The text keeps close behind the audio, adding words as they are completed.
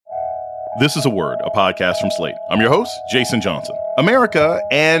This is A Word, a podcast from Slate. I'm your host, Jason Johnson. America,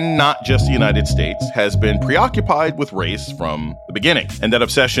 and not just the United States, has been preoccupied with race from the beginning. And that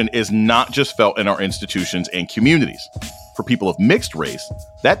obsession is not just felt in our institutions and communities. For people of mixed race,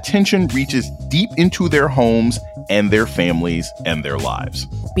 that tension reaches deep into their homes and their families and their lives.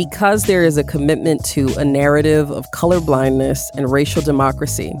 Because there is a commitment to a narrative of colorblindness and racial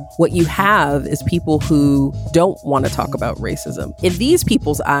democracy, what you have is people who don't want to talk about racism. In these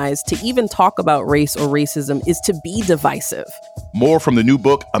people's eyes, to even talk about race or racism is to be divisive. More from the new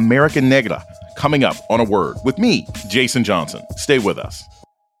book, America Negra, coming up on A Word with me, Jason Johnson. Stay with us.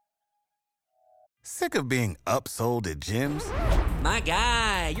 Sick of being upsold at gyms? My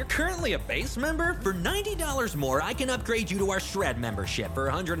guy, you're currently a base member? For $90 more, I can upgrade you to our Shred membership. For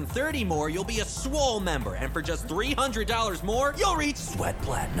 $130 more, you'll be a Swole member. And for just $300 more, you'll reach Sweat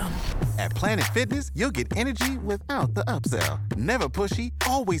Platinum. At Planet Fitness, you'll get energy without the upsell. Never pushy,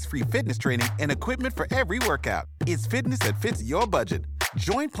 always free fitness training and equipment for every workout. It's fitness that fits your budget.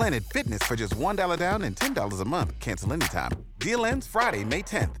 Join Planet Fitness for just $1 down and $10 a month. Cancel anytime. Deal ends Friday, May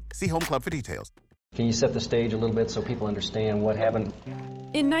 10th. See Home Club for details. Can you set the stage a little bit so people understand what happened?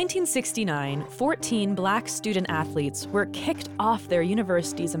 In 1969, 14 black student athletes were kicked off their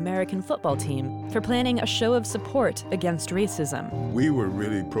university's American football team for planning a show of support against racism. We were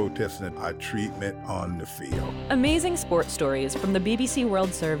really protesting our treatment on the field. Amazing Sports Stories from the BBC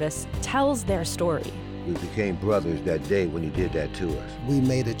World Service tells their story. We became brothers that day when you did that to us. We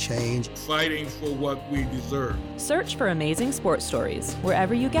made a change. Fighting for what we deserve. Search for Amazing Sports Stories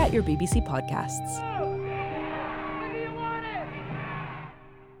wherever you get your BBC podcasts.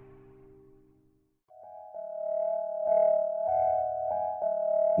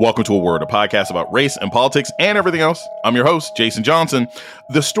 Welcome to A Word, a podcast about race and politics and everything else. I'm your host, Jason Johnson.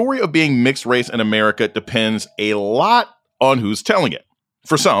 The story of being mixed race in America depends a lot on who's telling it.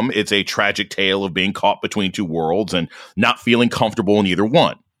 For some, it's a tragic tale of being caught between two worlds and not feeling comfortable in either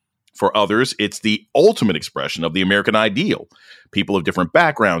one. For others, it's the ultimate expression of the American ideal. People of different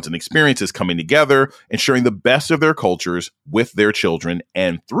backgrounds and experiences coming together and sharing the best of their cultures with their children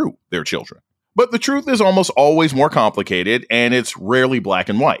and through their children. But the truth is almost always more complicated, and it's rarely black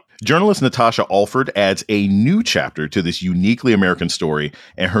and white. Journalist Natasha Alford adds a new chapter to this uniquely American story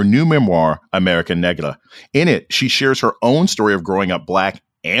in her new memoir, America Negra. In it, she shares her own story of growing up black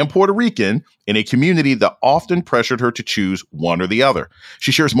and Puerto Rican in a community that often pressured her to choose one or the other.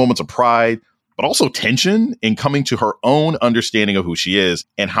 She shares moments of pride, but also tension in coming to her own understanding of who she is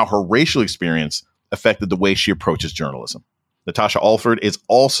and how her racial experience affected the way she approaches journalism. Natasha Alford is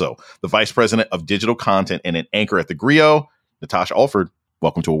also the vice president of digital content and an anchor at The Griot. Natasha Alford,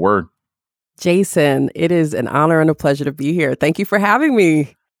 welcome to A Word. Jason, it is an honor and a pleasure to be here. Thank you for having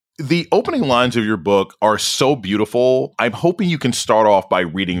me. The opening lines of your book are so beautiful. I'm hoping you can start off by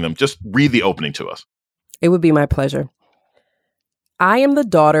reading them. Just read the opening to us. It would be my pleasure. I am the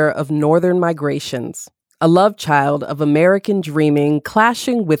daughter of Northern migrations, a love child of American dreaming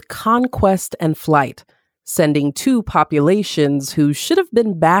clashing with conquest and flight, sending two populations who should have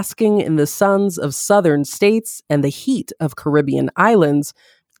been basking in the suns of southern states and the heat of Caribbean islands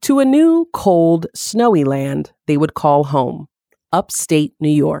to a new, cold, snowy land they would call home, upstate New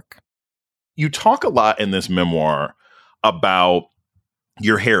York. You talk a lot in this memoir about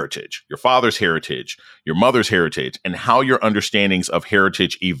your heritage, your father's heritage, your mother's heritage, and how your understandings of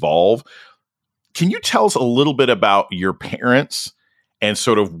heritage evolve. Can you tell us a little bit about your parents and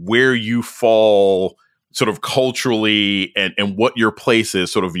sort of where you fall sort of culturally and what your place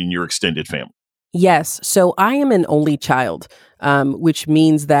is sort of in your extended family? Yes. So I am an only child, which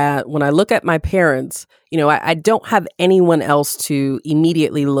means that when I look at my parents, I don't have anyone else to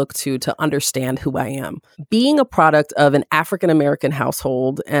immediately look to understand who I am. Being a product of an African-American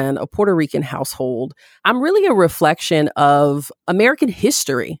household and a Puerto Rican household, I'm really a reflection of American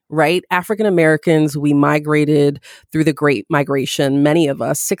history, right? African-Americans, we migrated through the Great Migration, many of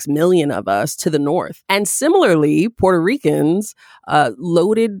us, 6 million of us, to the north. And similarly, Puerto Ricans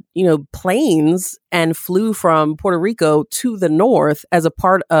loaded, planes and flew from Puerto Rico to the north as a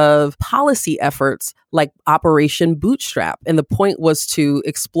part of policy efforts like Operation Bootstrap. And the point was to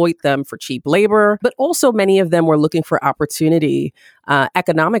exploit them for cheap labor, but also many of them were looking for opportunity,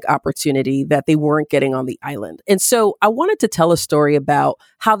 economic opportunity that they weren't getting on the island. And so I wanted to tell a story about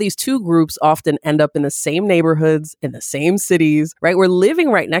how these two groups often end up in the same neighborhoods, in the same cities, right? We're living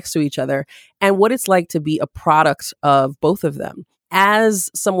right next to each other, and what it's like to be a product of both of them. As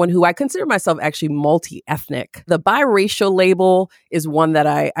someone who I consider myself actually multi-ethnic, the biracial label is one that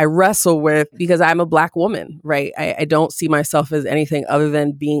I wrestle with because I'm a Black woman, right? I don't see myself as anything other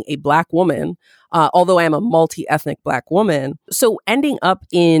than being a Black woman although I am a multi-ethnic Black woman. So ending up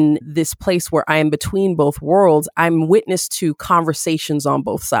in this place where I am between both worlds, I'm witness to conversations on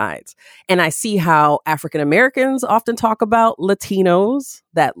both sides. And I see how African Americans often talk about Latinos,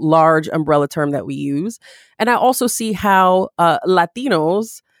 that large umbrella term that we use. And I also see how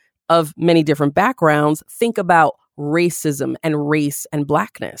Latinos of many different backgrounds think about racism and race and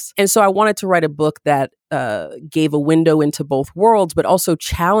Blackness. And so I wanted to write a book that gave a window into both worlds, but also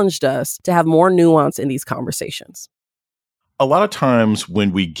challenged us to have more nuance in these conversations. A lot of times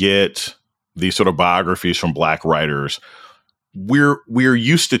when we get these sort of biographies from Black writers, we're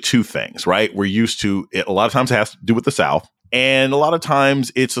used to two things, right? We're used to it. A lot of times it has to do with the South. And a lot of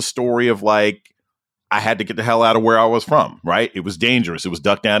times it's a story of like, I had to get the hell out of where I was from, right? It was dangerous. It was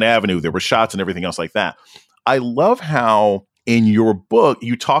Duck Down Avenue. There were shots and everything else like that. I love how in your book,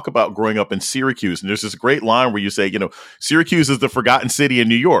 you talk about growing up in Syracuse. And there's this great line where you say, Syracuse is the forgotten city in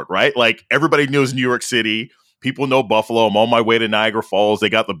New York, right? Like everybody knows New York City. People know Buffalo. I'm on my way to Niagara Falls. They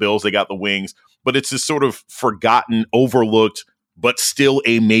got the Bills. They got the Wings. But it's this sort of forgotten, overlooked, but still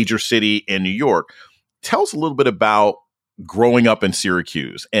a major city in New York. Tell us a little bit about growing up in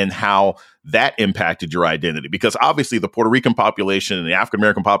Syracuse and how that impacted your identity, because obviously the Puerto Rican population and the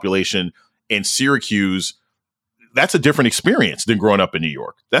African-American population in Syracuse, that's a different experience than growing up in New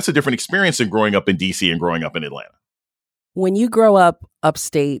York. That's a different experience than growing up in DC and growing up in Atlanta. When you grow up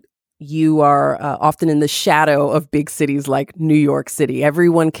upstate, you are often in the shadow of big cities like New York City.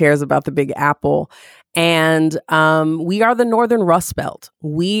 Everyone cares about the Big Apple. And we are the Northern Rust Belt.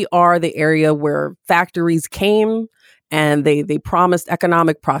 We are the area where factories came and they promised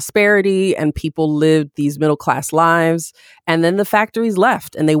economic prosperity and people lived these middle-class lives. And then the factories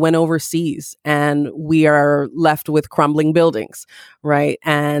left and they went overseas and we are left with crumbling buildings, right?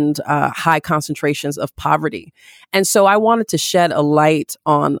 And high concentrations of poverty. And so I wanted to shed a light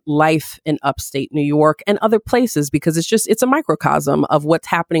on life in upstate New York and other places because it's a microcosm of what's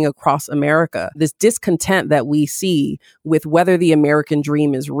happening across America. This discontent that we see with whether the American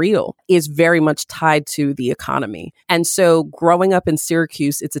dream is real is very much tied to the economy. And so growing up in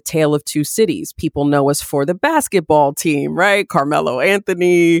Syracuse, it's a tale of two cities. People know us for the basketball team, right? Carmelo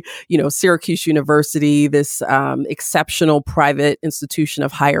Anthony, Syracuse University, this exceptional private institution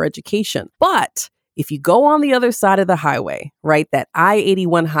of higher education. But if you go on the other side of the highway, right, that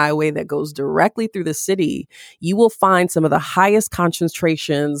I-81 highway that goes directly through the city, you will find some of the highest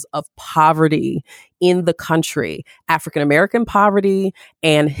concentrations of poverty in the country, African-American poverty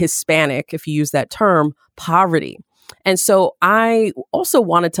and Hispanic, if you use that term, poverty. And so I also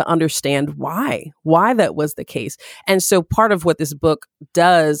wanted to understand why that was the case. And so part of what this book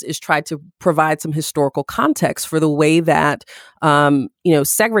does is try to provide some historical context for the way that,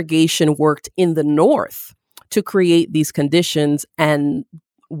 segregation worked in the North to create these conditions and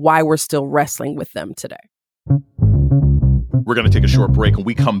why we're still wrestling with them today. We're going to take a short break. When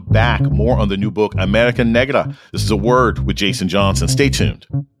we come back, more on the new book, America Negra. This is A Word with Jason Johnson. Stay tuned.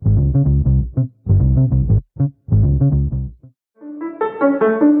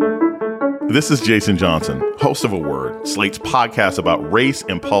 This is Jason Johnson, host of A Word, Slate's podcast about race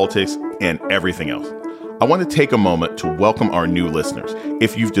and politics and everything else. I want to take a moment to welcome our new listeners.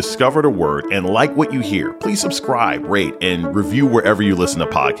 If you've discovered A Word and like what you hear, please subscribe, rate, and review wherever you listen to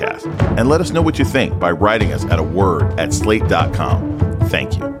podcasts. And let us know what you think by writing us at aword@slate.com.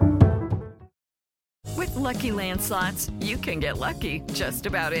 Thank you. With Lucky Land Slots, you can get lucky just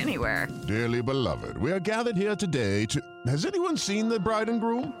about anywhere. Dearly beloved, we are gathered here today to... Has anyone seen the bride and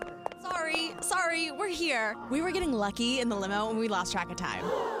groom? Sorry, we're here. We were getting lucky in the limo and we lost track of time.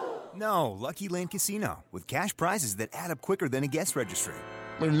 No, Lucky Land Casino, with cash prizes that add up quicker than a guest registry.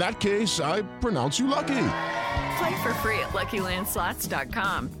 In that case, I pronounce you lucky. Play for free at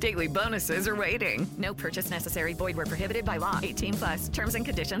LuckyLandSlots.com. Daily bonuses are waiting. No purchase necessary. Void where prohibited by law. 18+. Terms and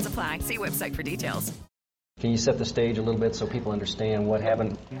conditions apply. See website for details. Can you set the stage a little bit so people understand what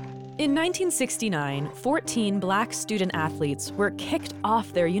happened? In 1969, 14 Black student athletes were kicked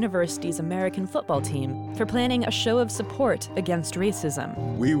off their university's American football team for planning a show of support against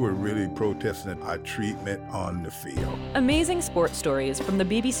racism. We were really protesting our treatment on the field. Amazing Sports Stories from the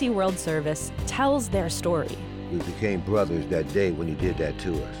BBC World Service tells their story. We became brothers that day when you did that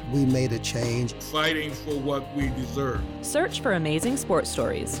to us. We made a change. Fighting for what we deserve. Search for Amazing Sports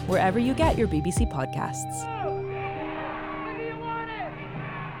Stories wherever you get your BBC podcasts.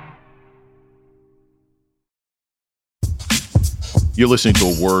 You're listening to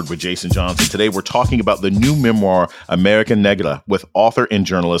A Word with Jason Johnson. Today, we're talking about the new memoir, America Negra, with author and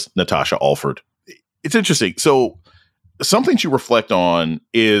journalist Natasha Alford. It's interesting. So something to reflect on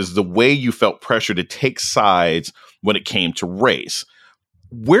is the way you felt pressure to take sides when it came to race.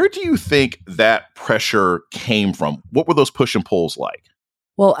 Where do you think that pressure came from? What were those push and pulls like?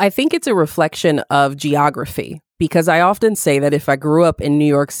 Well, I think it's a reflection of geography, because I often say that if I grew up in New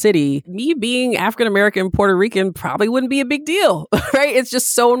York City, me being African-American, Puerto Rican probably wouldn't be a big deal, right? It's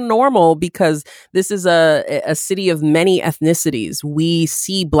just so normal because this is a city of many ethnicities. We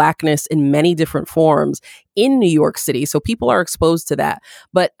see Blackness in many different forms in New York City. So people are exposed to that.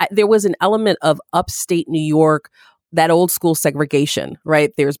 But there was an element of upstate New York, that old school segregation,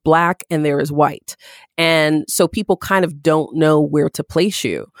 right? There's Black and there is white. And so people kind of don't know where to place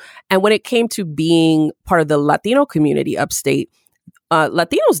you. And when it came to being part of the Latino community upstate,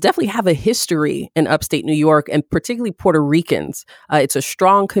 Latinos definitely have a history in upstate New York, and particularly Puerto Ricans. It's a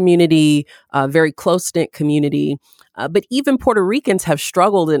strong community, very close-knit community. But even Puerto Ricans have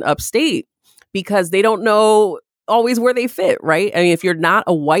struggled in upstate because they don't know always where they fit, right? I mean, if you're not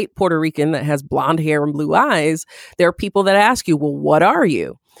a white Puerto Rican that has blonde hair and blue eyes, there are people that ask you, well, what are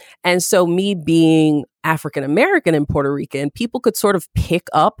you? And so me being African American and Puerto Rican, people could sort of pick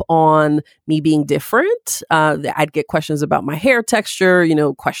up on me being different. I'd get questions about my hair texture,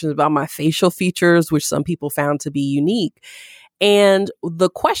 questions about my facial features, which some people found to be unique. And the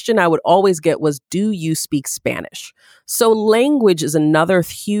question I would always get was, do you speak Spanish? So language is another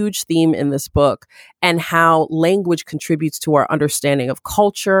huge theme in this book, and how language contributes to our understanding of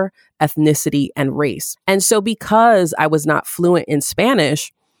culture, ethnicity, and race. And so because I was not fluent in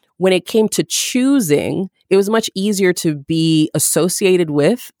Spanish, when it came to choosing, it was much easier to be associated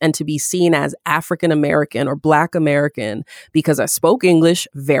with and to be seen as African American or Black American because I spoke English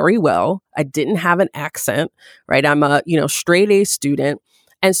very well. I didn't have an accent, right? I'm a, straight A student.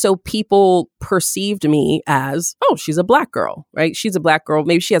 And so people perceived me as, oh, she's a Black girl, right? She's a Black girl.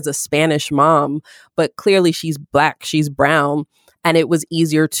 Maybe she has a Spanish mom, but clearly she's Black, she's brown. And it was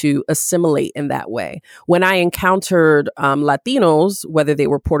easier to assimilate in that way. When I encountered Latinos, whether they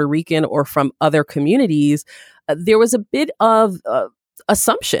were Puerto Rican or from other communities, there was a bit of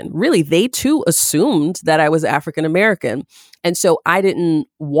assumption. Really, they too assumed that I was African American. And so I didn't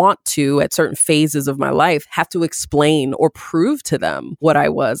want to, at certain phases of my life, have to explain or prove to them what I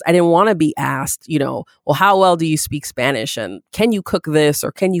was. I didn't want to be asked, well, how well do you speak Spanish? And can you cook this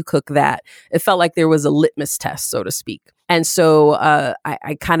or can you cook that? It felt like there was a litmus test, so to speak. And so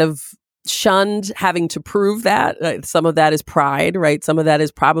I kind of shunned having to prove that. Some of that is pride, right? Some of that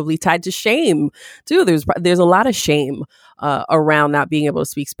is probably tied to shame too. There's a lot of shame around not being able to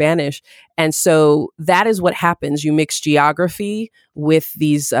speak Spanish. And so that is what happens. You mix geography with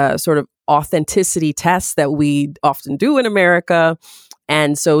these sort of authenticity tests that we often do in America.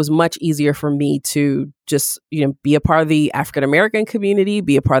 And so it was much easier for me to just, be a part of the African American community,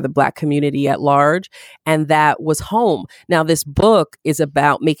 be a part of the Black community at large. And that was home. Now, this book is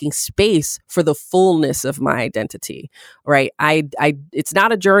about making space for the fullness of my identity, right? It's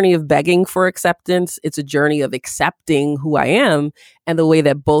not a journey of begging for acceptance. It's a journey of accepting who I am and the way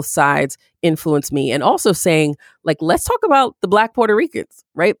that both sides influence me. And also saying, let's talk about the Black Puerto Ricans,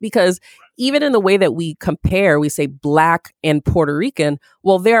 right? Because even in the way that we compare, we say Black and Puerto Rican.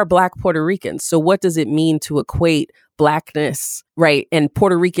 Well, there are Black Puerto Ricans. So what does it mean to equate Blackness, right, and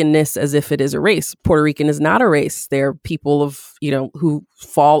Puerto Ricanness as if it is a race? Puerto Rican is not a race. They're people of, who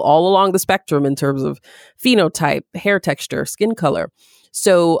fall all along the spectrum in terms of phenotype, hair texture, skin color.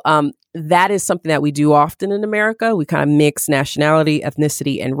 So that is something that we do often in America. We kind of mix nationality,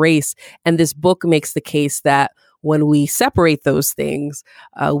 ethnicity, and race. And this book makes the case that when we separate those things,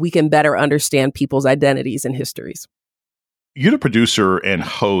 we can better understand people's identities and histories. You're the producer and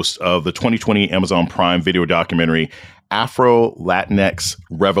host of the 2020 Amazon Prime video documentary, Afro-Latinx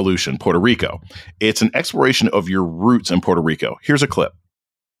Revolution, Puerto Rico. It's an exploration of your roots in Puerto Rico. Here's a clip.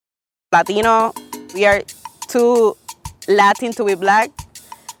 Latino, we are too Latin to be Black,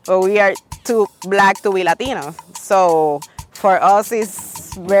 or we are too Black to be Latino. So for us,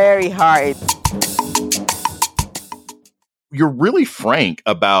 it's very hard. You're really frank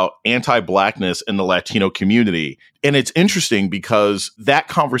about anti-Blackness in the Latino community. And it's interesting because that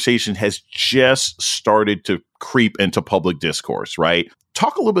conversation has just started to creep into public discourse, right?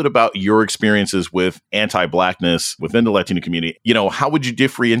 Talk a little bit about your experiences with anti-Blackness within the Latino community. How would you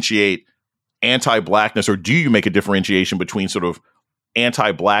differentiate anti-Blackness, or do you make a differentiation between sort of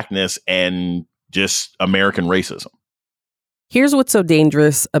anti-Blackness and just American racism? Here's what's so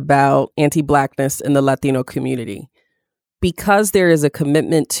dangerous about anti-Blackness in the Latino community. Because there is a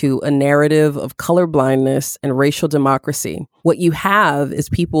commitment to a narrative of colorblindness and racial democracy, what you have is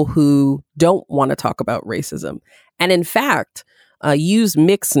people who don't want to talk about racism. And in fact, use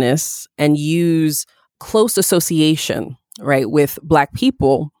mixedness and use close association right, with Black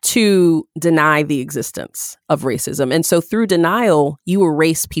people to deny the existence of racism. And so through denial, you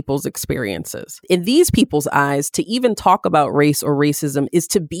erase people's experiences. In these people's eyes, to even talk about race or racism is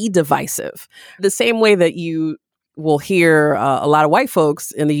to be divisive. The same way that you will hear a lot of white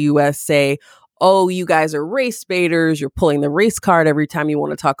folks in the U.S. say, oh, you guys are race baiters, you're pulling the race card every time you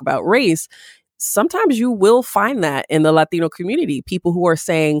want to talk about race. Sometimes you will find that in the Latino community, people who are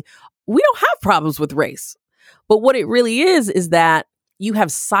saying, we don't have problems with race. But what it really is that you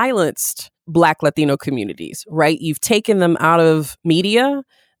have silenced Black Latino communities, right? You've taken them out of media.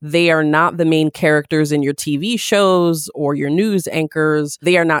 They are not the main characters in your TV shows or your news anchors.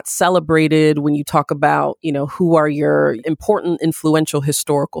 They are not celebrated when you talk about, who are your important, influential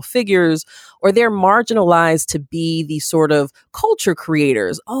historical figures, or they're marginalized to be the sort of culture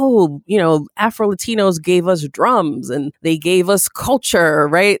creators. Oh, Afro-Latinos gave us drums and they gave us culture,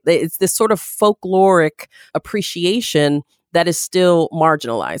 right? It's this sort of folkloric appreciation that is still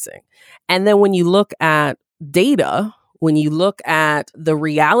marginalizing. And then when you look at data, when you look at the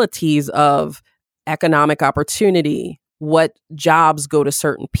realities of economic opportunity, what jobs go to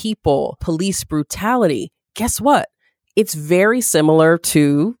certain people, police brutality, guess what? It's very similar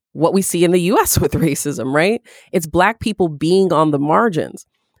to what we see in the US with racism, right? It's Black people being on the margins.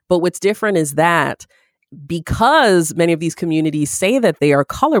 But what's different is that because many of these communities say that they are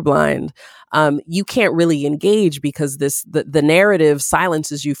colorblind, you can't really engage because the narrative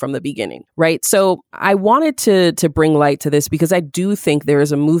silences you from the beginning, right? So I wanted to bring light to this because I do think there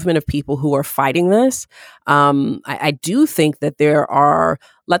is a movement of people who are fighting this. I do think that there are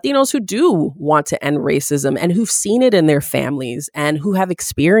Latinos who do want to end racism and who've seen it in their families and who have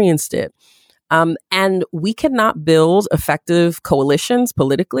experienced it. And we cannot build effective coalitions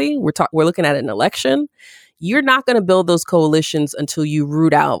politically. We're looking at an election. You're not going to build those coalitions until you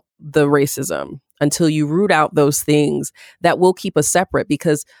root out the racism, until you root out those things that will keep us separate.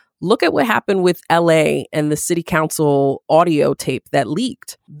 Because look at what happened with LA and the city council audio tape that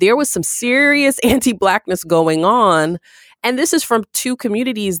leaked. There was some serious anti-Blackness going on. And this is from two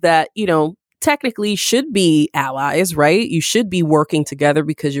communities that, technically should be allies, right? You should be working together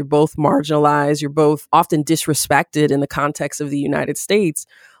because you're both marginalized. You're both often disrespected in the context of the United States.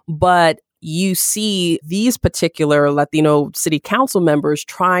 But you see these particular Latino city council members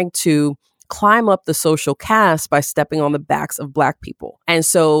trying to climb up the social caste by stepping on the backs of Black people. And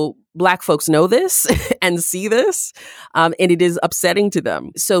so Black folks know this and see this, and it is upsetting to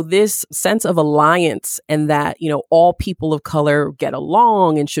them. So this sense of alliance and that, all people of color get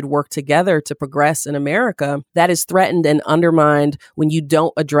along and should work together to progress in America, that is threatened and undermined when you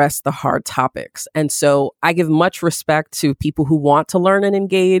don't address the hard topics. And so I give much respect to people who want to learn and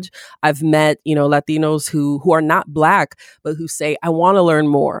engage. I've met, Latinos who are not Black, but who say, I want to learn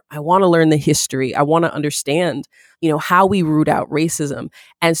more. I want to learn the history. I want to understand how we root out racism.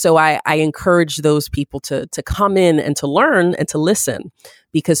 And so I encourage those people to come in and to learn and to listen,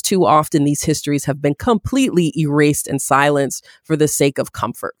 because too often these histories have been completely erased and silenced for the sake of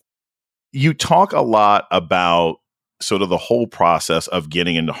comfort. You talk a lot about sort of the whole process of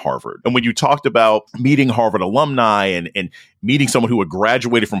getting into Harvard. And when you talked about meeting Harvard alumni and meeting someone who had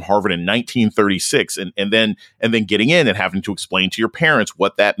graduated from Harvard in 1936 and then getting in and having to explain to your parents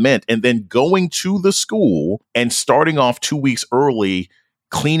what that meant, and then going to the school and starting off 2 weeks early,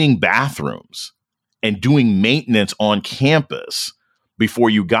 cleaning bathrooms and doing maintenance on campus before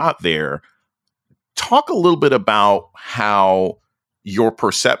you got there. Talk a little bit about how your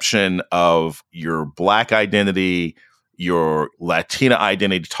perception of your Black identity, your Latina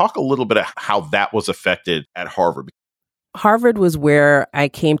identity, talk a little bit of how that was affected at Harvard. Harvard was where I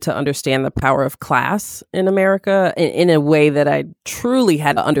came to understand the power of class in America in a way that I truly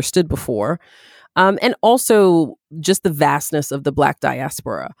had understood before. And also just the vastness of the Black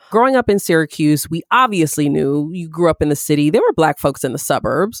diaspora. Growing up in Syracuse, we obviously knew, you grew up in the city, there were Black folks in the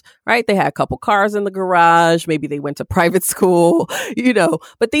suburbs, right? They had a couple cars in the garage. Maybe they went to private school,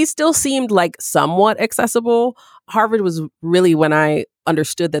 but they still seemed like somewhat accessible. Harvard was really when I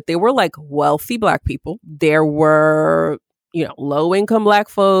understood that they were like wealthy Black people. There were, low income Black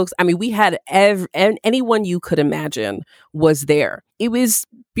folks. I mean, we had anyone you could imagine was there. It was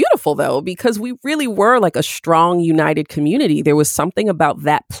beautiful, though, because we really were like a strong, united community. There was something about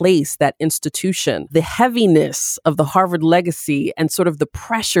that place, that institution, the heaviness of the Harvard legacy and sort of the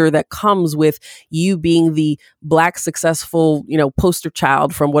pressure that comes with you being the Black successful, poster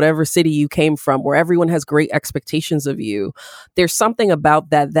child from whatever city you came from, where everyone has great expectations of you. There's something about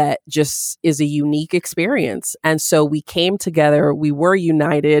that just is a unique experience. And so we came together, we were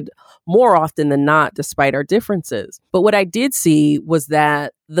united more often than not, despite our differences. But what I did see was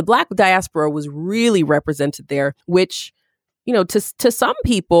that the Black diaspora was really represented there, which to some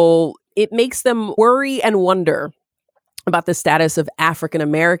people, it makes them worry and wonder about the status of African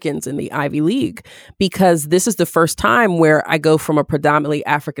Americans in the Ivy League, because this is the first time where I go from a predominantly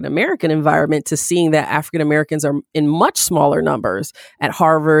African American environment to seeing that African Americans are in much smaller numbers at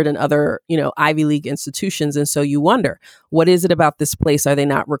Harvard and other, Ivy League institutions. And so you wonder, what is it about this place? Are they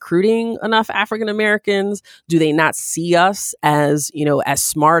not recruiting enough African Americans? Do they not see us as, as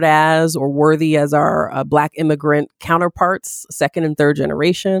smart as or worthy as our Black immigrant counterparts, second and third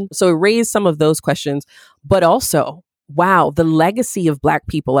generation? So it raised some of those questions, but also, wow, the legacy of Black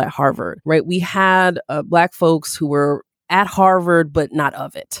people at Harvard, right? We had Black folks who were at Harvard, but not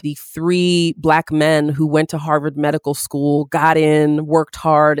of it. The 3 Black men who went to Harvard Medical School, got in, worked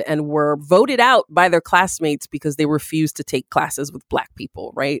hard, and were voted out by their classmates because they refused to take classes with Black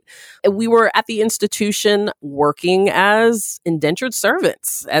people, right? And we were at the institution working as indentured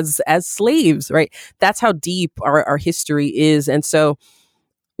servants, as slaves, right? That's how deep our history is. And so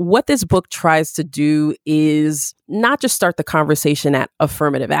what this book tries to do is not just start the conversation at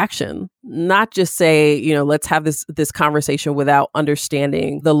affirmative action, not just say, let's have this conversation without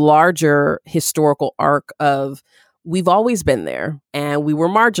understanding the larger historical arc of we've always been there and we were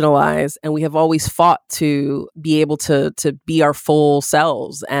marginalized and we have always fought to be able to be our full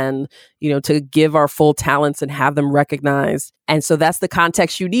selves and, to give our full talents and have them recognized. And so that's the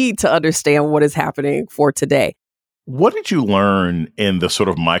context you need to understand what is happening for today. What did you learn in the sort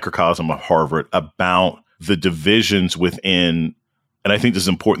of microcosm of Harvard about the divisions within, and I think this is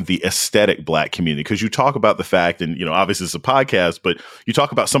important, the aesthetic Black community? Because you talk about the fact, and, obviously it's a podcast, but you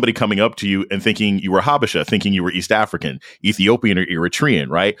talk about somebody coming up to you and thinking you were Habesha, thinking you were East African, Ethiopian, or Eritrean,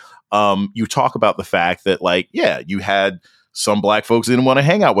 right? You talk about the fact that, you had some Black folks didn't want to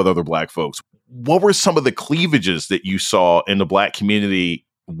hang out with other Black folks. What were some of the cleavages that you saw in the Black community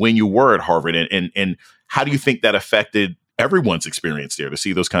when you were at Harvard? And how do you think that affected everyone's experience there to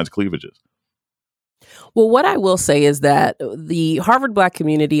see those kinds of cleavages? Well, what I will say is that the Harvard Black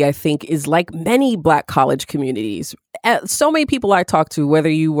community, I think, is like many Black college communities. So many people I talk to, whether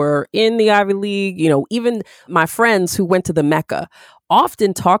you were in the Ivy League, even my friends who went to the Mecca,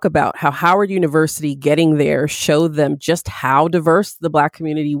 often talk about how Howard University getting there showed them just how diverse the Black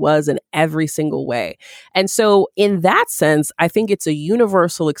community was in every single way. And so in that sense, I think it's a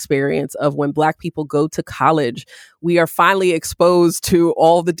universal experience of when Black people go to college, we are finally exposed to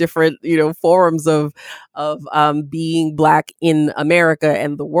all the different, forms of being Black in America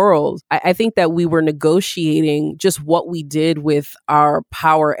and the world. I think that we were negotiating just what we did with our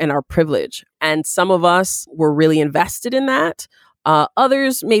power and our privilege. And some of us were really invested in that.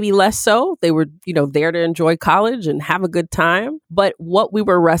 Others, maybe less so. They were, there to enjoy college and have a good time. But what we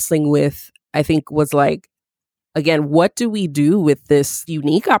were wrestling with, I think, was again, what do we do with this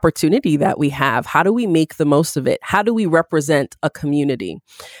unique opportunity that we have? How do we make the most of it? How do we represent a community?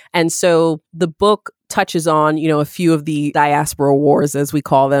 And so the book touches on, a few of the diaspora wars, as we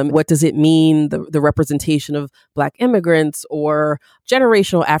call them. What does it mean, the representation of Black immigrants or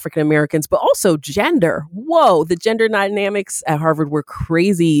generational African Americans, but also gender? Whoa, the gender dynamics at Harvard were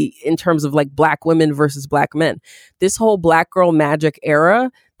crazy in terms of Black women versus Black men. This whole Black girl magic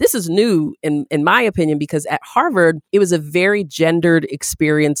era, this is new in my opinion, because at Harvard, it was a very gendered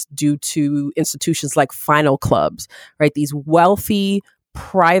experience due to institutions like Final Clubs, right? These wealthy,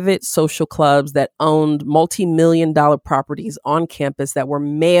 private social clubs that owned multi-million-dollar properties on campus that were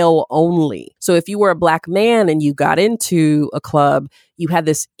male only. So if you were a Black man and you got into a club, you had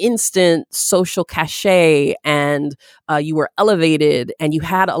this instant social cachet and you were elevated and you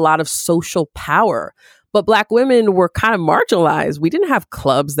had a lot of social power. But Black women were kind of marginalized. We didn't have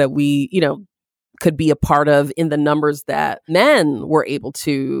clubs that we, could be a part of in the numbers that men were able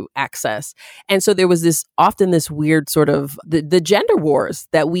to access. And so there was often this weird sort of the gender wars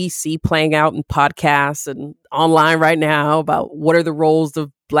that we see playing out in podcasts and online right now about what are the roles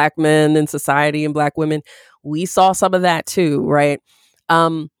of Black men in society and Black women. We saw some of that too, right?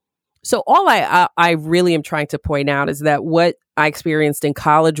 So all I really am trying to point out is that what I experienced in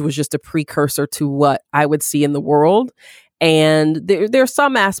college was just a precursor to what I would see in the world. And there are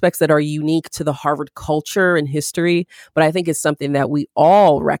some aspects that are unique to the Harvard culture and history, but I think it's something that we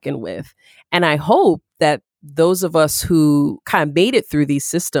all reckon with. And I hope that those of us who kind of made it through these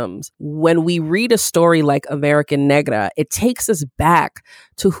systems, when we read a story like American Negra, it takes us back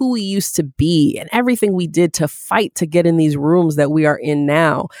to who we used to be and everything we did to fight to get in these rooms that we are in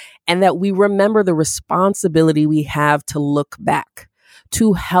now, and that we remember the responsibility we have to look back,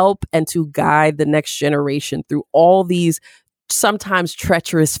 to help and to guide the next generation through all these sometimes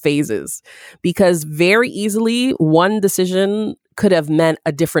treacherous phases. Because very easily, one decision could have meant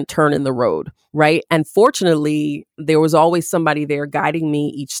a different turn in the road, right? And fortunately, there was always somebody there guiding me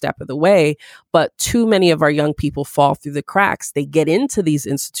each step of the way. But too many of our young people fall through the cracks. They get into these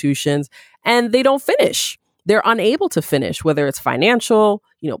institutions and they don't finish. They're unable to finish, whether it's financial,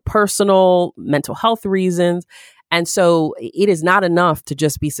 personal, mental health reasons. And so it is not enough to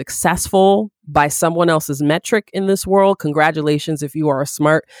just be successful by someone else's metric in this world. Congratulations if you are a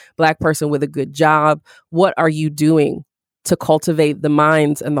smart Black person with a good job. What are you doing to cultivate the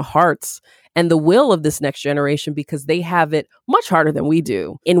minds and the hearts and the will of this next generation? Because they have it much harder than we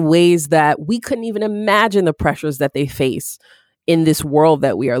do in ways that we couldn't even imagine the pressures that they face in this world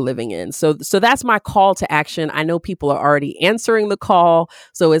that we are living in. So that's my call to action. I know people are already answering the call,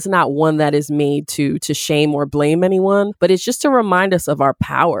 so it's not one that is made to shame or blame anyone, but it's just to remind us of our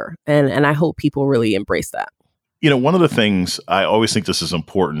power. And I hope people really embrace that. One of the things I always think this is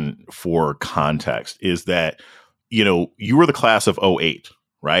important for context is that, you were the class of 2008.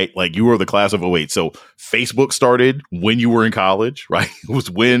 Right? Like you were the class of 2008. So Facebook started when you were in college, right? It was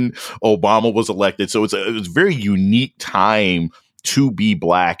when Obama was elected. So it was a very unique time to be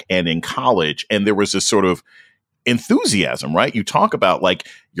Black and in college. And there was this sort of enthusiasm, right? You talk about like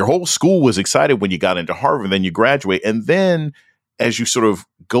your whole school was excited when you got into Harvard, then you graduate. And then as you sort of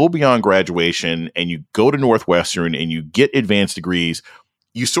go beyond graduation and you go to Northwestern and you get advanced degrees,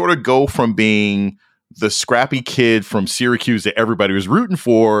 you sort of go from being the scrappy kid from Syracuse that everybody was rooting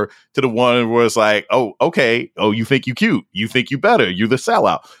for to the one who was like, oh, okay. Oh, you think you cute. You think you better. You're the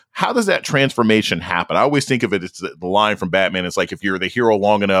sellout. How does that transformation happen? I always think of it as the line from Batman. It's like, if you're the hero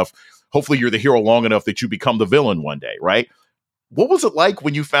long enough, hopefully you're the hero long enough that you become the villain one day, right? What was it like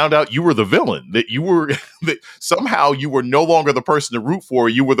when you found out you were the villain, that you were, that somehow you were no longer the person to root for,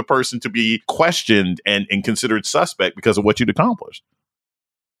 you were the person to be questioned and considered suspect because of what you'd accomplished?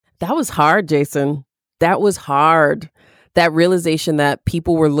 That was hard, Jason. That was hard. That realization that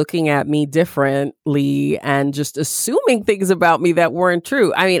people were looking at me differently and just assuming things about me that weren't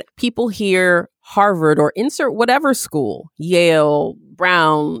true. I mean, people hear Harvard or insert whatever school, Yale,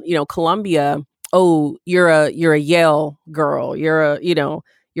 Brown, Columbia. Oh, you're a Yale girl. You're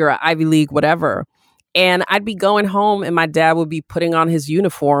a Ivy League, whatever. And I'd be going home and my dad would be putting on his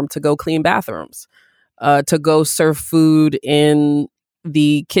uniform to go clean bathrooms, to go serve food in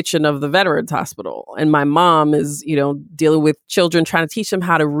the kitchen of the Veterans Hospital. And my mom is, dealing with children, trying to teach them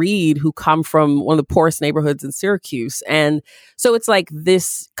how to read who come from one of the poorest neighborhoods in Syracuse. And so it's like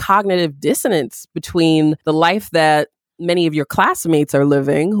this cognitive dissonance between the life that many of your classmates are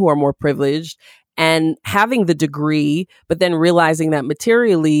living who are more privileged and having the degree, but then realizing that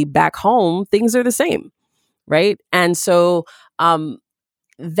materially back home, things are the same. Right. And so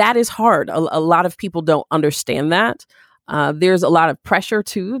that is hard. A lot of people don't understand that. There's a lot of pressure,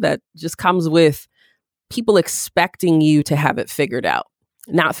 too, that just comes with people expecting you to have it figured out,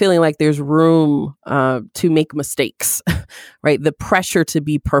 not feeling like there's room to make mistakes, right? The pressure to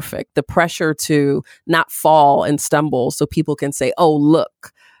be perfect, the pressure to not fall and stumble so people can say, oh,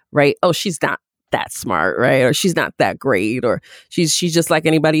 look, right? Oh, she's not that smart, right? Or she's not that great, or she's just like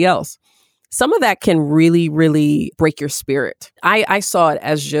anybody else. Some of that can really, really break your spirit. I saw it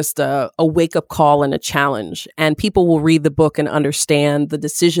as just a wake-up call and a challenge. And people will read the book and understand the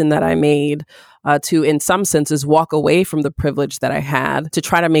decision that I made to, in some senses, walk away from the privilege that I had to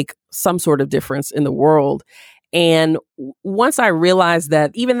try to make some sort of difference in the world. And once I realized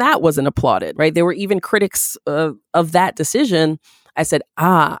that even that wasn't applauded, right? There were even critics of that decision. I said,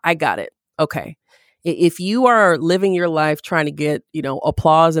 I got it. Okay. If you are living your life trying to get,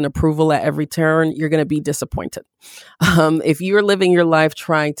 applause and approval at every turn, you're going to be disappointed. If you're living your life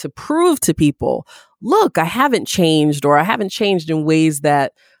trying to prove to people, look, I haven't changed, or I haven't changed in ways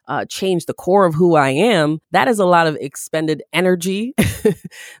that change the core of who I am, that is a lot of expended energy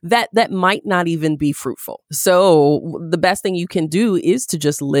that might not even be fruitful. So the best thing you can do is to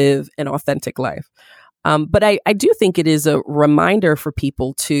just live an authentic life. But I do think it is a reminder for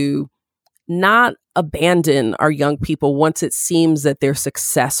people to not abandon our young people once it seems that they're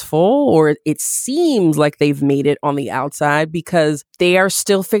successful or it seems like they've made it on the outside, because they are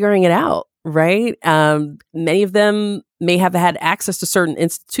still figuring it out, right? Many of them may have had access to certain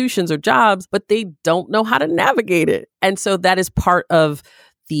institutions or jobs, but they don't know how to navigate it. And so that is part of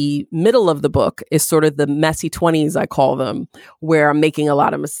the middle of the book, is sort of the messy 20s, I call them, where I'm making a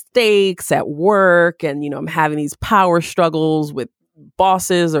lot of mistakes at work and, I'm having these power struggles with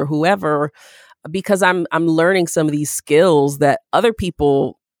bosses or whoever, because I'm learning some of these skills that other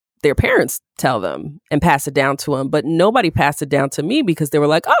people, their parents tell them and pass it down to them, but nobody passed it down to me because they were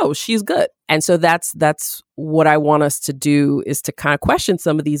like, oh, she's good. And so that's what I want us to do, is to kind of question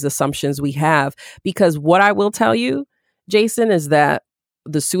some of these assumptions we have, because what I will tell you, Jason, is that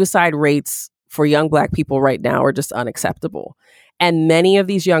the suicide rates for young Black people right now are just unacceptable. And many of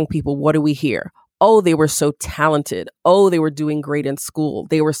these young people, what do we hear? Oh, they were so talented. Oh, they were doing great in school.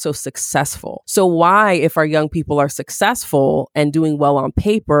 They were so successful. So why, if our young people are successful and doing well on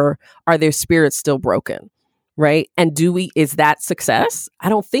paper, are their spirits still broken? Right? And is that success? I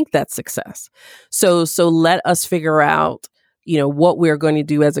don't think that's success. So let us figure out, what we're going to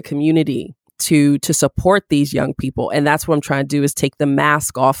do as a community to support these young people. And that's what I'm trying to do, is take the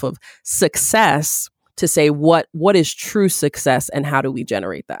mask off of success to say what is true success and how do we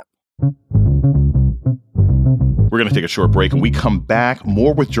generate that? We're going to take a short break. and we come back,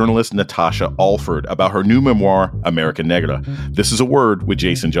 more with journalist Natasha Alford about her new memoir, America Negra. This is A Word with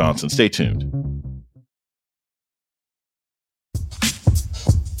Jason Johnson. Stay tuned.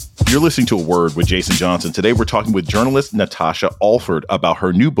 You're listening to A Word with Jason Johnson. Today, we're talking with journalist Natasha Alford about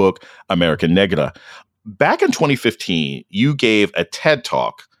her new book, America Negra. Back in 2015, you gave a TED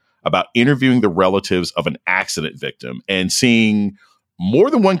Talk about interviewing the relatives of an accident victim and seeing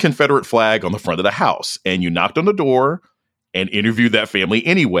more than one Confederate flag on the front of the house. And you knocked on the door and interviewed that family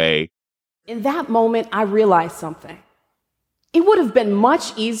anyway. In that moment, I realized something. It would have been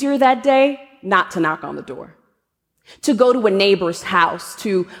much easier that day not to knock on the door, to go to a neighbor's house,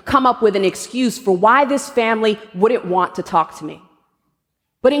 to come up with an excuse for why this family wouldn't want to talk to me.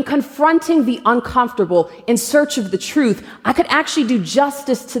 But in confronting the uncomfortable in search of the truth, I could actually do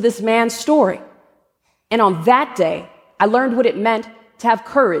justice to this man's story. And on that day, I learned what it meant to have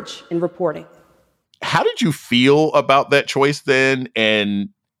courage in reporting. How did you feel about that choice then? And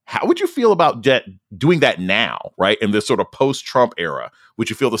how would you feel about doing that now, right? In this sort of post-Trump era, would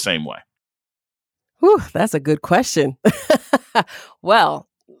you feel the same way? Whew, that's a good question. Well,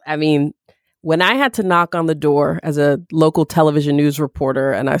 I mean, when I had to knock on the door as a local television news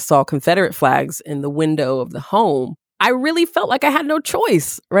reporter and I saw Confederate flags in the window of the home, I really felt like I had no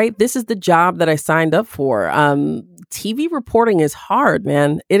choice, right? This is the job that I signed up for. TV reporting is hard,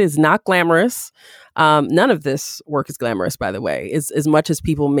 man. It is not glamorous. None of this work is glamorous, by the way, as much as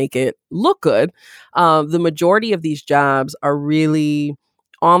people make it look good. The majority of these jobs are really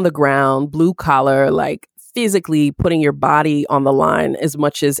on the ground, blue collar, like physically putting your body on the line as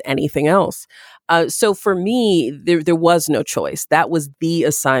much as anything else. So for me, there was no choice. That was the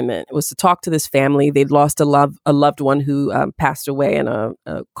assignment. It was to talk to this family. They'd lost a loved one who passed away in a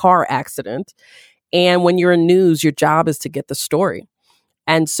car accident. And when you're in news, your job is to get the story.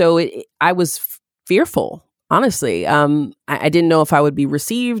 And so I was fearful, honestly. I didn't know if I would be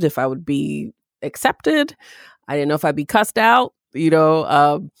received, if I would be accepted. I didn't know if I'd be cussed out,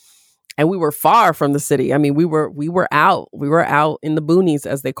 and we were far from the city. I mean, we were out in the boonies,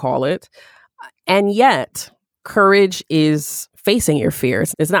 as they call it. And yet, courage is facing your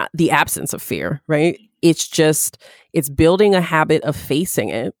fears. It's not the absence of fear, right? It's building a habit of facing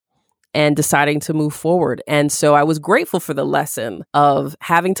it and deciding to move forward. And so I was grateful for the lesson of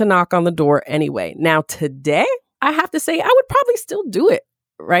having to knock on the door anyway. Now, today, I have to say, I would probably still do it,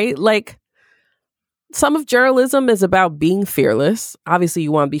 right? Like, some of journalism is about being fearless. Obviously,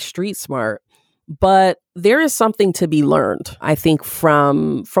 you want to be street smart, but there is something to be learned, I think,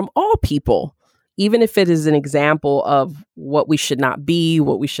 from all people, even if it is an example of what we should not be,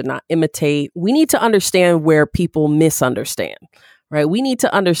 what we should not imitate. We need to understand where people misunderstand, right? We need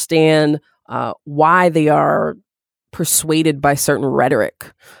to understand why they are persuaded by certain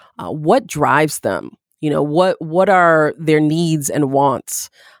rhetoric, what drives them, what are their needs and wants.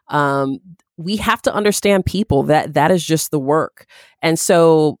 We have to understand people. That is just the work. And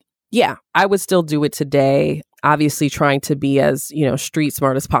so, yeah, I would still do it today. Obviously trying to be as, street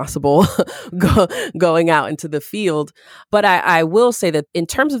smart as possible going out into the field. But I will say that in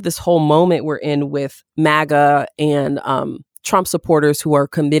terms of this whole moment we're in with MAGA and Trump supporters who are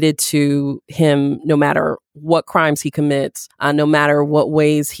committed to him no matter what crimes he commits, no matter what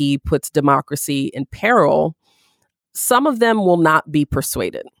ways he puts democracy in peril, some of them will not be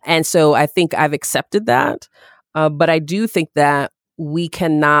persuaded. And so I think I've accepted that. But I do think that we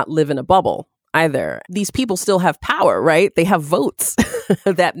cannot live in a bubble either. These people still have power, right? They have votes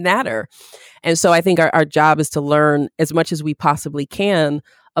that matter. And so I think our job is to learn as much as we possibly can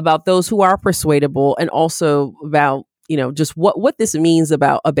about those who are persuadable and also about, just what this means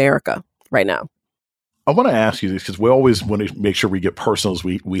about America right now. I want to ask you this because we always want to make sure we get personal as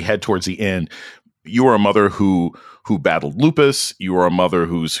we head towards the end. You are a mother who battled lupus. You are a mother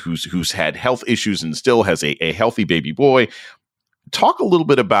who's had health issues and still has a healthy baby boy. Talk a little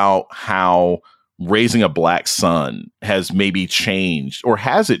bit about how raising a Black son has maybe changed, or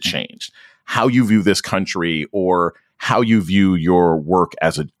has it changed how you view this country or how you view your work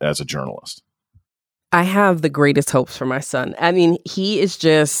as a journalist? I have the greatest hopes for my son. I mean, he is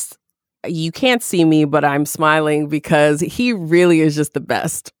just, you can't see me, but I'm smiling because he really is just the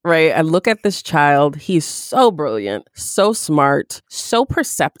best, right? I look at this child. He's so brilliant, so smart, so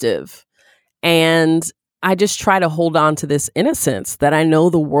perceptive. And I just try to hold on to this innocence that I know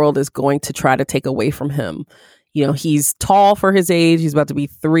the world is going to try to take away from him. You know, he's tall for his age. He's about to be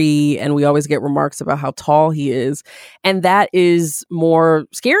 3. And we always get remarks about how tall he is. And that is more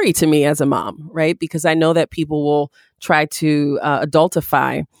scary to me as a mom, right? Because I know that people will try to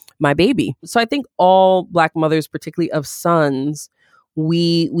adultify my baby. So I think all Black mothers, particularly of sons,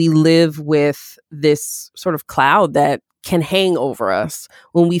 we live with this sort of cloud that can hang over us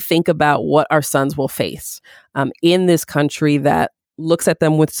when we think about what our sons will face in this country that looks at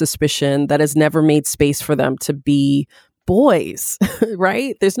them with suspicion, that has never made space for them to be boys,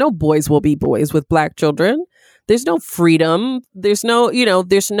 right? There's no boys will be boys with Black children. There's no freedom. There's no,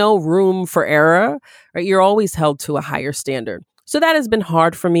 there's no room for error, right? You're always held to a higher standard. So that has been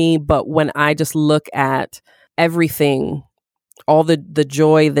hard for me. But when I just look at everything, all the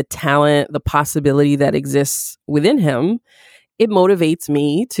joy, the talent, the possibility that exists within him, it motivates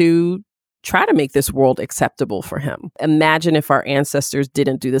me to try to make this world acceptable for him. Imagine if our ancestors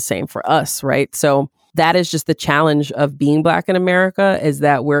didn't do the same for us, right? So that is just the challenge of being Black in America, is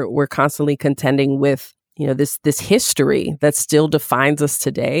that we're constantly contending with, this history that still defines us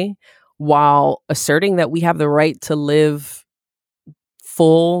today, while asserting that we have the right to live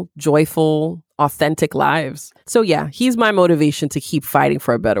full, joyful, authentic lives. So yeah, he's my motivation to keep fighting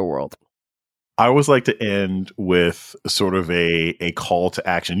for a better world. I always like to end with sort of a call to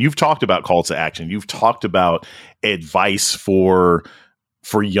action. You've talked about calls to action. You've talked about advice for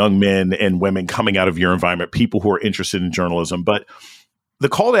young men and women coming out of your environment, people who are interested in journalism. But the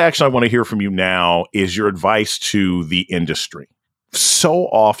call to action I want to hear from you now is your advice to the industry. So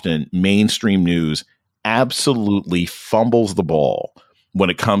often, mainstream news absolutely fumbles the ball when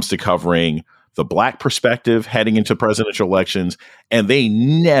it comes to covering the Black perspective heading into presidential elections, and they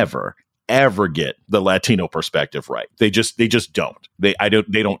never ever get the Latino perspective right. They just don't. They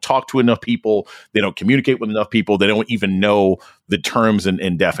don't talk to enough people. They don't communicate with enough people. They don't even know the terms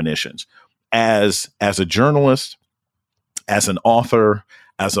and definitions. As a journalist, as an author,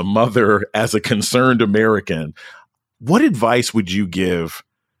 as a mother, as a concerned American, what advice would you give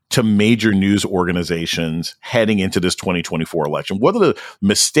to major news organizations heading into this 2024 election? What are the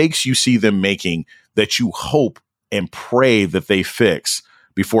mistakes you see them making that you hope and pray that they fix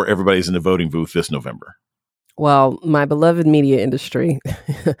before everybody's in the voting booth this November? Well, my beloved media industry,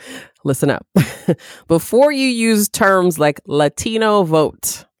 listen up. Before you use terms like Latino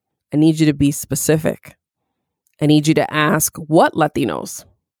vote, I need you to be specific. I need you to ask what Latinos,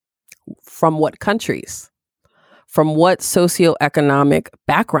 from what countries, from what socioeconomic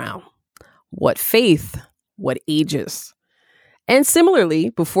background, what faith, what ages. And similarly,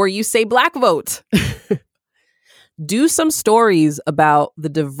 before you say Black vote, do some stories about the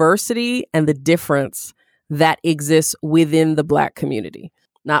diversity and the difference that exists within the Black community.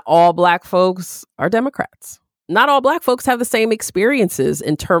 Not all Black folks are Democrats. Not all Black folks have the same experiences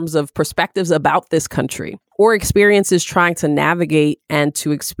in terms of perspectives about this country, or experiences trying to navigate and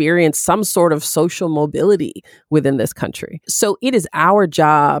to experience some sort of social mobility within this country. So it is our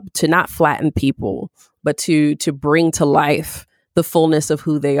job to not flatten people, but to bring to life the fullness of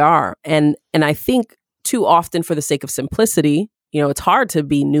who they are. And I think too often, for the sake of simplicity, it's hard to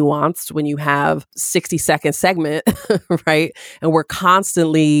be nuanced when you have 60-second segment, right? And we're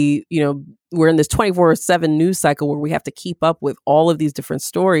constantly, we're in this 24/7 news cycle where we have to keep up with all of these different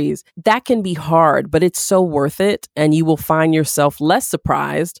stories. That can be hard, but it's so worth it. And you will find yourself less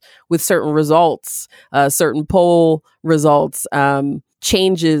surprised with certain results, certain poll results,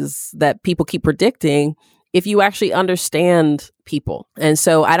 changes that people keep predicting, if you actually understand people. And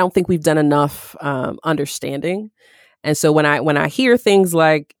so I don't think we've done enough understanding. And so when I hear things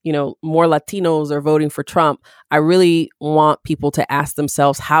like, more Latinos are voting for Trump, I really want people to ask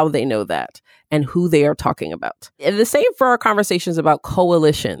themselves how they know that and who they are talking about. And the same for our conversations about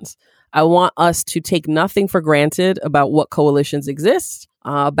coalitions. I want us to take nothing for granted about what coalitions exist,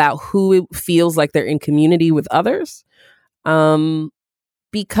 about who feels like they're in community with others.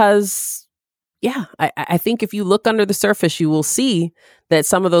 Because I think if you look under the surface, you will see that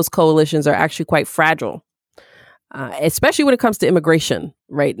some of those coalitions are actually quite fragile, especially when it comes to immigration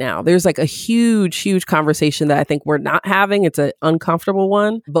right now. There's like a huge conversation that I think we're not having. It's an uncomfortable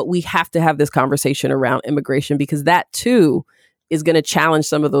one, but we have to have this conversation around immigration, because that too is going to challenge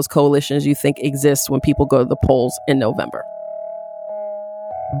some of those coalitions you think exist when people go to the polls in November.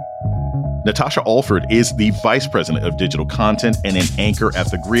 Natasha Alford is the Vice President of Digital Content and an anchor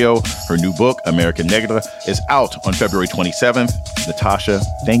at The Griot. Her new book, America Negra, is out on February 27th. Natasha,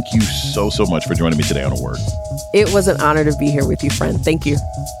 thank you so much for joining me today on A Word. It was an honor to be here with you, friend. Thank you.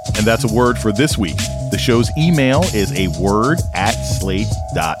 And that's A Word for this week. The show's email is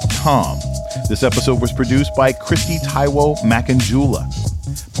aword@slate.com. This episode was produced by Christy Taiwo Makanjula.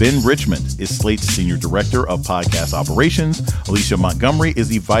 Ben Richmond is Slate's Senior Director of Podcast Operations. Alicia Montgomery is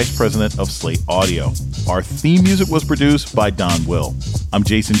the Vice President of Slate Audio. Our theme music was produced by Don Will. I'm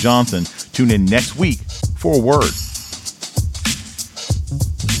Jason Johnson. Tune in next week for A Word.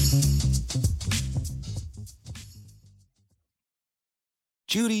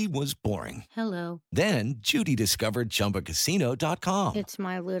 Judy was boring. Hello. Then Judy discovered ChumbaCasino.com. It's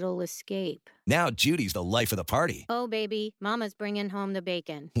my little escape. Now Judy's the life of the party. Oh, baby, mama's bringing home the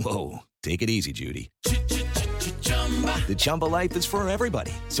bacon. Whoa, take it easy, Judy. The Chumba life is for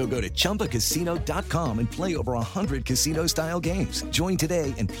everybody. So go to ChumbaCasino.com and play over 100 casino-style games. Join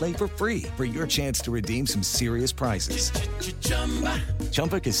today and play for free for your chance to redeem some serious prizes.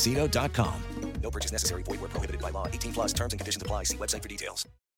 ChumbaCasino.com. No purchase necessary. Void where prohibited by law. 18+ terms and conditions apply. See website for details.